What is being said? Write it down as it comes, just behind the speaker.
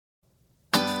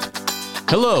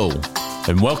Hello,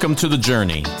 and welcome to The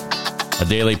Journey, a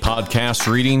daily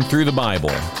podcast reading through the Bible.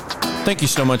 Thank you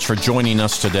so much for joining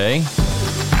us today.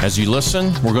 As you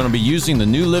listen, we're going to be using the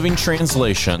New Living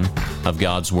Translation of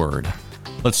God's Word.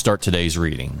 Let's start today's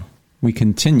reading. We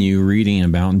continue reading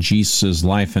about Jesus'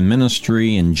 life and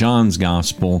ministry in John's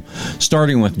Gospel,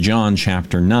 starting with John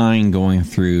chapter 9, going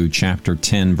through chapter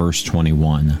 10, verse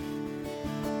 21.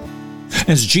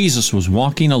 As Jesus was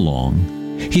walking along,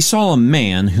 he saw a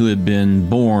man who had been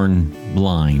born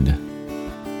blind.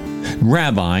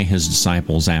 Rabbi, his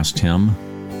disciples asked him,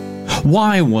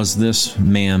 "Why was this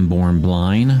man born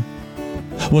blind?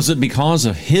 Was it because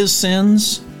of his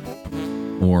sins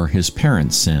or his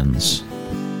parents' sins?"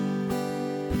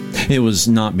 "It was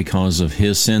not because of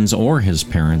his sins or his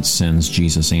parents' sins,"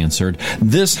 Jesus answered.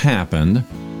 "This happened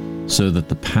so that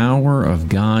the power of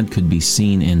God could be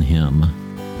seen in him.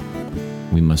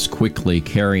 We must quickly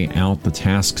carry out the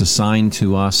tasks assigned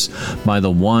to us by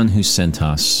the one who sent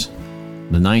us.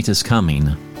 The night is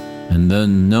coming, and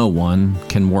then no one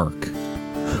can work.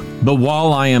 But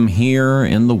while I am here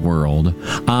in the world,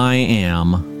 I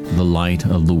am the light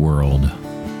of the world."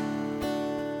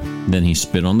 Then he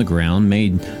spit on the ground,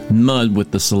 made mud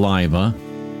with the saliva,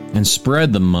 and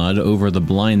spread the mud over the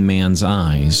blind man's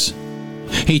eyes.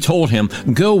 He told him,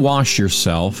 "Go wash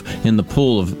yourself in the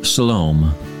pool of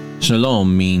Siloam."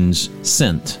 Shalom means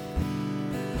sent.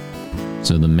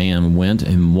 So the man went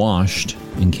and washed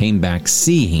and came back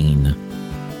seeing.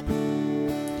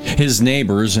 His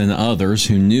neighbors and others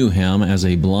who knew him as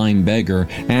a blind beggar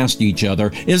asked each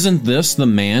other, "Isn't this the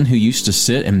man who used to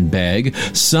sit and beg?"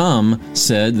 Some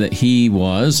said that he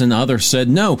was, and others said,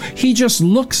 "No, he just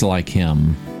looks like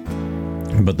him."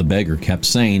 But the beggar kept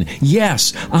saying,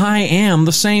 "Yes, I am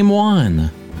the same one."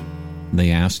 They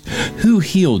asked, "Who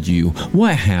healed you?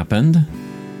 What happened?"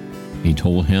 He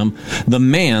told him, "The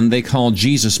man they called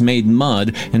Jesus made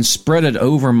mud and spread it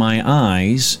over my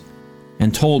eyes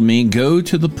and told me, 'Go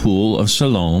to the pool of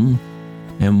Siloam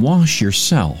and wash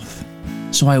yourself.'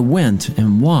 So I went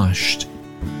and washed,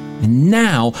 and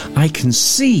now I can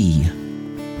see."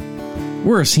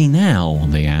 "Where is he now?"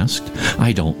 they asked.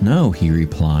 "I don't know," he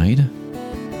replied.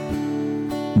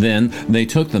 Then they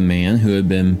took the man who had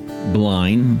been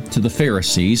blind to the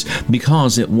Pharisees,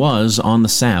 because it was on the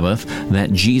Sabbath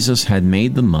that Jesus had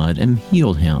made the mud and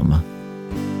healed him.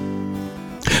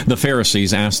 The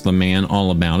Pharisees asked the man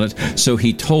all about it, so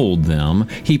he told them,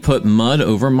 "He put mud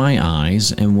over my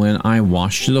eyes, and when I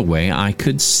washed it away, I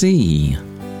could see."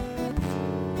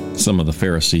 Some of the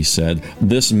Pharisees said,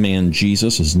 "This man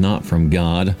Jesus is not from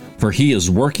God, for he is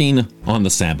working on the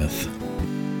Sabbath."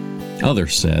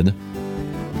 Others said,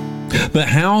 "But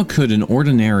how could an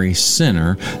ordinary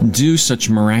sinner do such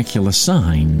miraculous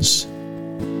signs?"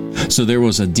 So there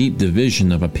was a deep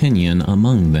division of opinion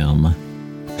among them.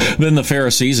 Then the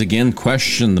Pharisees again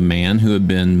questioned the man who had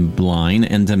been blind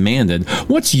and demanded,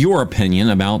 "What's your opinion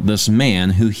about this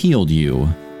man who healed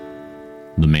you?"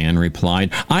 The man replied,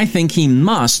 "I think he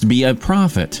must be a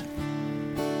prophet."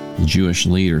 The Jewish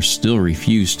leaders still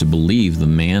refused to believe the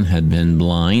man had been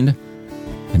blind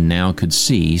and now could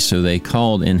see, so they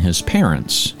called in his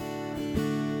parents.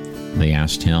 They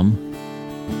asked him,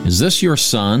 "Is this your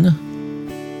son?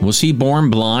 Was he born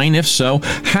blind? If so,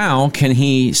 how can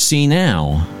he see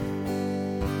now?"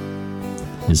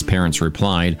 His parents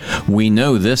replied, "We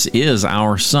know this is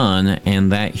our son and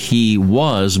that he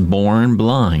was born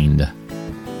blind.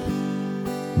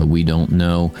 But we don't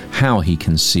know how he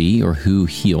can see or who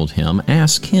healed him.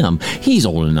 Ask him. He's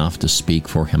old enough to speak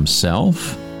for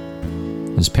himself."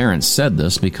 His parents said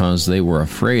this because they were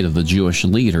afraid of the Jewish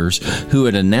leaders who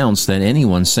had announced that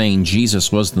anyone saying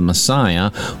Jesus was the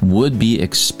Messiah would be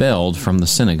expelled from the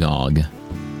synagogue.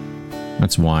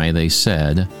 That's why they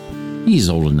said, "He's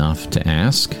old enough to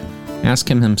ask. Ask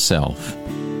him himself."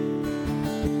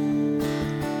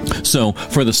 So,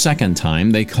 for the second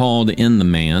time, they called in the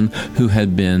man who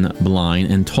had been blind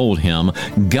and told him,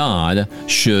 "God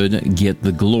should get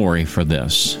the glory for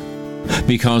this,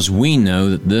 because we know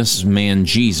that this man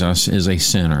Jesus is a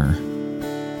sinner."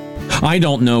 "I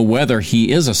don't know whether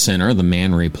he is a sinner," the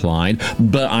man replied,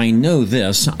 "but I know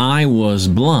this, I was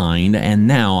blind and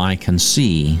now I can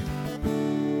see."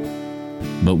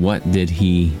 "But what did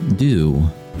he do?"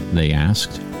 they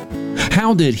asked.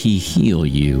 "How did he heal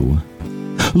you?"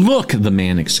 "Look," the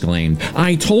man exclaimed,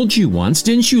 "I told you once,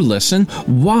 didn't you listen?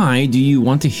 Why do you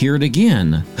want to hear it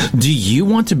again? Do you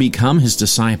want to become his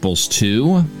disciples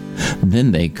too?"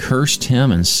 Then they cursed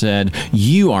him and said,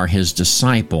 "You are his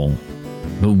disciple,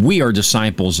 but we are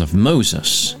disciples of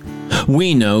Moses.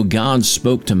 We know God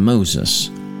spoke to Moses,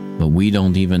 but we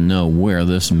don't even know where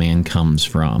this man comes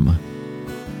from."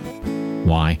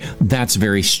 "Why, that's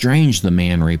very strange," the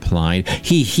man replied.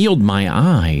 "He healed my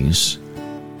eyes,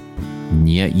 and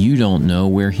yet you don't know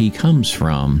where he comes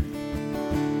from."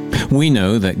 We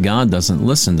know that God doesn't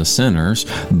listen to sinners,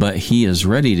 but He is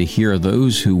ready to hear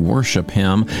those who worship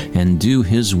Him and do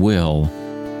His will.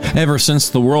 Ever since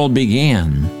the world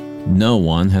began, no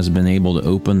one has been able to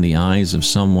open the eyes of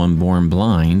someone born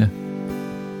blind.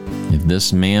 If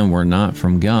this man were not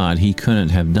from God, he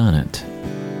couldn't have done it.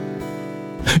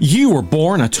 "You were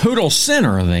born a total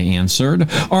sinner," they answered.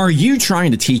 "Are you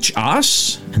trying to teach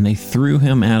us?" And they threw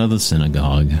him out of the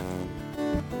synagogue.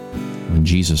 When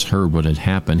Jesus heard what had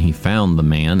happened, He found the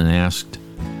man and asked,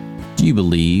 "Do you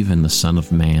believe in the Son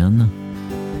of Man?"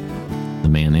 The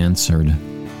man answered,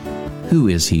 "Who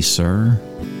is He, sir?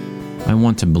 I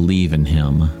want to believe in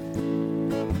Him."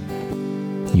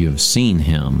 "You have seen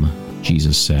Him,"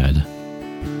 Jesus said,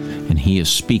 "and He is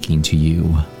speaking to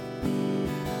you."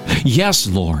 "Yes,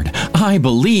 Lord, I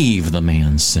believe," the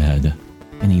man said,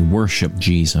 and he worshiped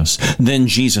Jesus. Then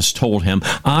Jesus told him,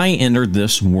 "I entered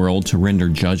this world to render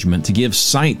judgment, to give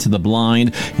sight to the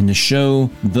blind, and to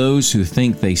show those who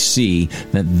think they see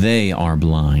that they are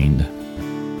blind."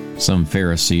 Some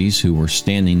Pharisees who were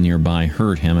standing nearby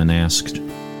heard him and asked,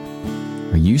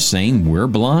 "Are you saying we're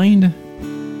blind?"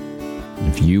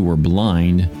 "If you were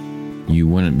blind, you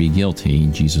wouldn't be guilty,"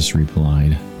 Jesus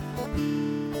replied.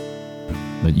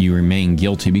 "But you remain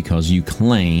guilty because you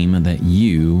claim that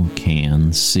you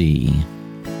can see.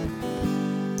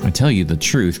 I tell you the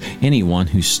truth, anyone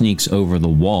who sneaks over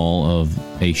the wall of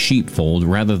a sheepfold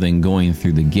rather than going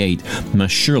through the gate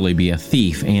must surely be a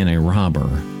thief and a robber.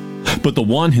 But the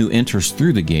one who enters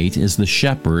through the gate is the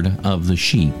shepherd of the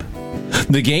sheep.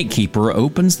 The gatekeeper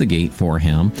opens the gate for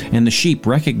him, and the sheep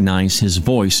recognize his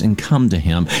voice and come to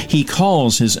him. He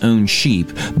calls his own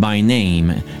sheep by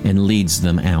name and leads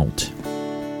them out.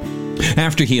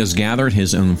 After he has gathered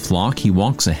his own flock, he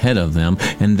walks ahead of them,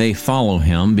 and they follow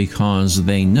him because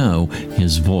they know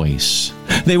his voice.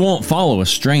 They won't follow a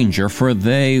stranger, for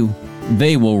they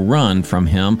will run from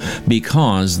him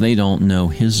because they don't know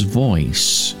his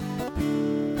voice."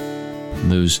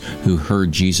 Those who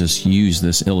heard Jesus use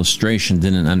this illustration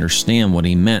didn't understand what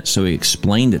he meant, so he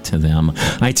explained it to them.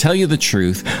 "I tell you the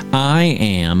truth, I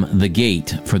am the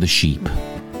gate for the sheep.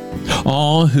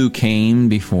 All who came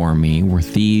before me were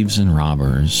thieves and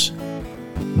robbers,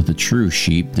 but the true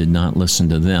sheep did not listen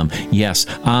to them. Yes,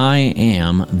 I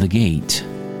am the gate.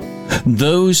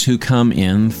 Those who come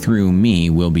in through me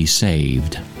will be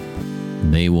saved.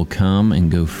 They will come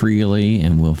and go freely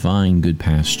and will find good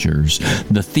pastures.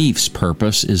 The thief's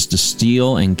purpose is to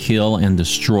steal and kill and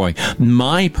destroy.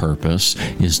 My purpose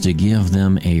is to give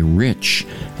them a rich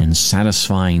and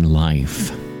satisfying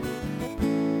life.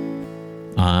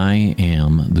 I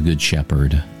am the Good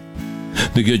Shepherd.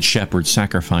 The Good Shepherd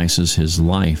sacrifices his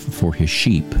life for his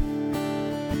sheep.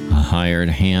 A hired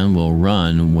hand will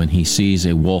run when he sees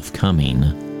a wolf coming.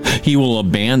 He will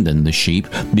abandon the sheep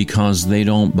because they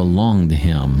don't belong to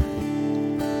him,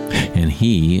 and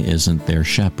he isn't their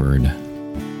shepherd.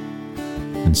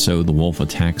 And so the wolf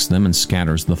attacks them and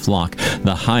scatters the flock.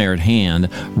 The hired hand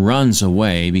runs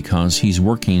away because he's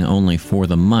working only for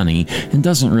the money and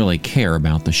doesn't really care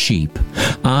about the sheep.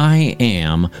 I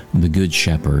am the Good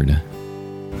Shepherd.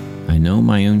 I know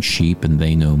my own sheep and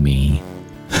they know me.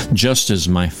 Just as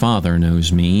my Father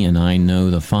knows me and I know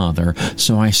the Father,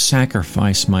 so I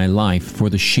sacrifice my life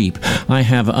for the sheep. I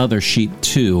have other sheep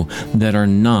too that are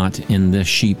not in this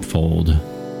sheepfold.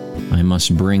 I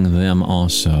must bring them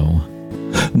also.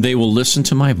 They will listen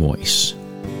to my voice,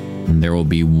 and there will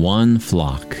be one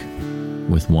flock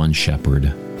with one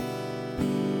shepherd.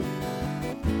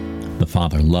 The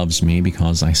Father loves me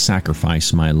because I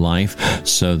sacrifice my life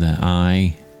so that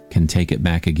I can take it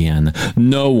back again.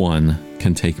 No one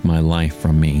can take my life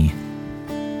from me.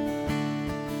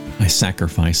 I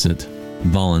sacrifice it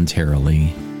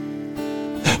voluntarily.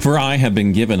 For I have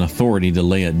been given authority to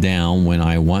lay it down when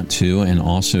I want to, and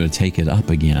also to take it up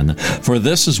again. For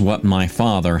this is what my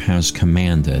Father has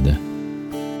commanded.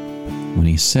 When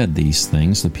he said these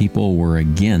things, the people were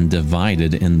again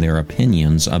divided in their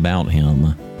opinions about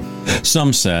him.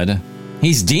 Some said,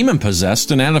 "He's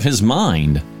demon-possessed and out of his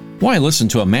mind. Why listen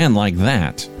to a man like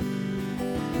that?"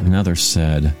 And others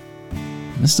said,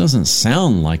 "This doesn't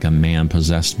sound like a man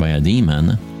possessed by a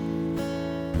demon.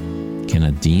 Can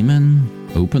a demon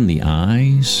open the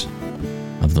eyes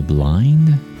of the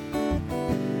blind?"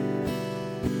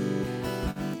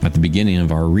 At the beginning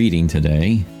of our reading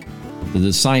today, the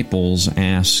disciples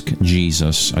ask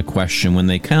Jesus a question when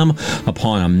they come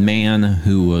upon a man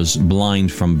who was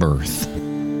blind from birth.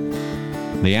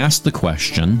 They ask the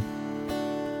question,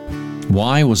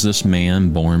 Why was this man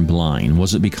born blind?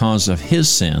 Was it because of his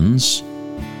sins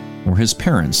or his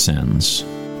parents' sins?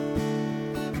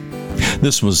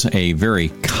 This was a very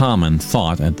common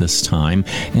thought at this time.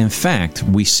 In fact,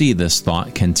 we see this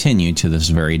thought continue to this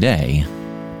very day.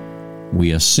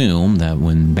 We assume that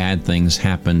when bad things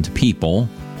happen to people,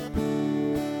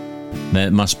 that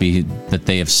it must be that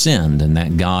they have sinned and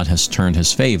that God has turned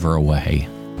his favor away.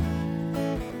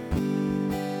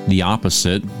 The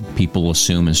opposite, people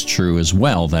assume, is true as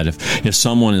well, that if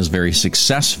someone is very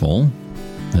successful,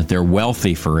 that they're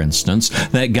wealthy, for instance,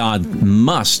 that God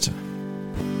must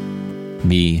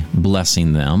be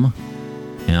blessing them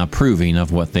and approving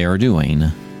of what they are doing.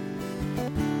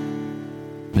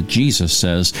 But Jesus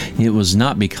says it was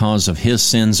not because of his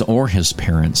sins or his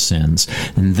parents' sins.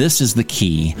 And this is the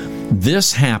key.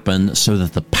 This happened so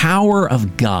that the power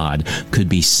of God could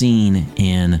be seen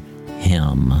in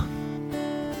him.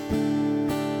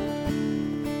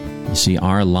 You see,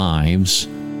 our lives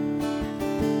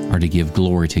are to give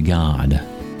glory to God.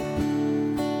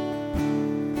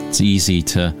 It's easy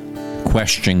to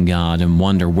question God and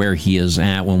wonder where he is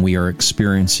at when we are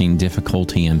experiencing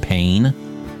difficulty and pain.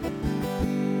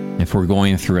 If we're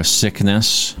going through a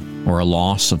sickness or a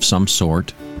loss of some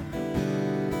sort,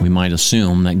 we might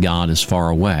assume that God is far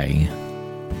away.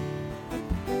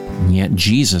 And yet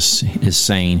Jesus is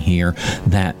saying here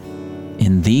that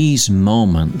in these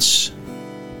moments,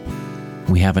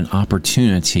 we have an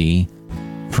opportunity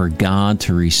for God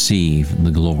to receive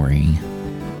the glory.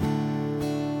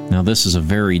 Now, this is a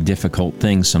very difficult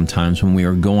thing sometimes when we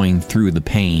are going through the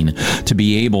pain, to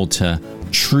be able to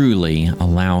truly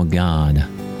allow God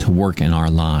to work in our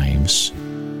lives.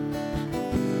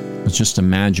 But just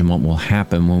imagine what will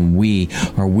happen when we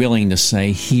are willing to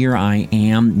say, here I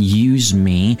am, use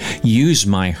me, use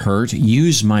my hurt,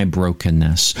 use my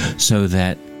brokenness, so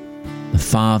that the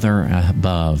Father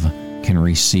above can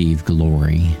receive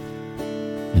glory,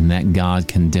 and that God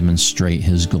can demonstrate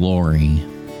his glory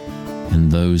in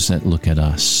those that look at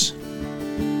us.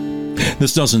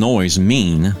 This doesn't always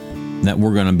mean that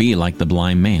we're going to be like the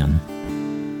blind man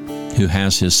who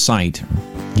has his sight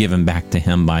given back to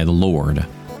him by the Lord.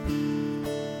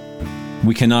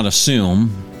 We cannot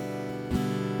assume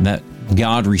that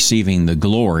God receiving the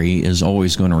glory is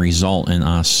always going to result in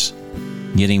us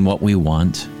getting what we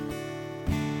want,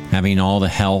 having all the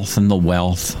health and the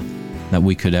wealth that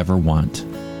we could ever want.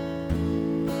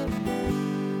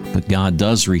 But God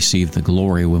does receive the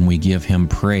glory when we give him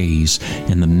praise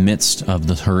in the midst of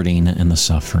the hurting and the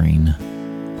suffering.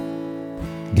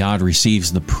 God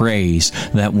receives the praise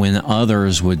that when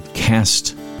others would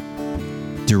cast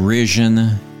derision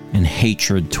and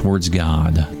hatred towards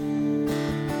God,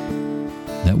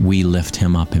 that we lift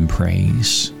him up in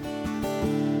praise.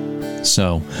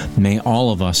 So may all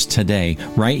of us today,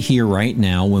 right here, right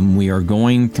now, when we are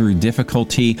going through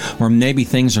difficulty, or maybe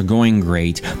things are going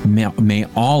great, may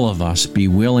all of us be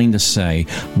willing to say,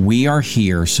 we are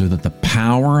here so that the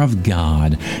power of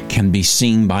God can be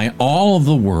seen by all of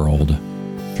the world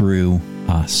through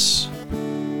us.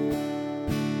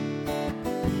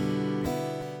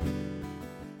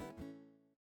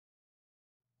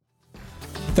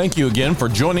 Thank you again for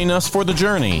joining us for the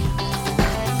journey.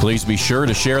 Please be sure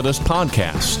to share this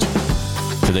podcast.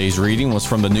 Today's reading was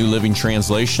from the New Living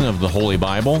Translation of the Holy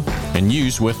Bible and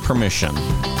used with permission.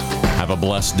 Have a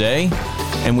blessed day,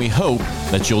 and we hope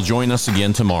that you'll join us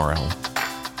again tomorrow.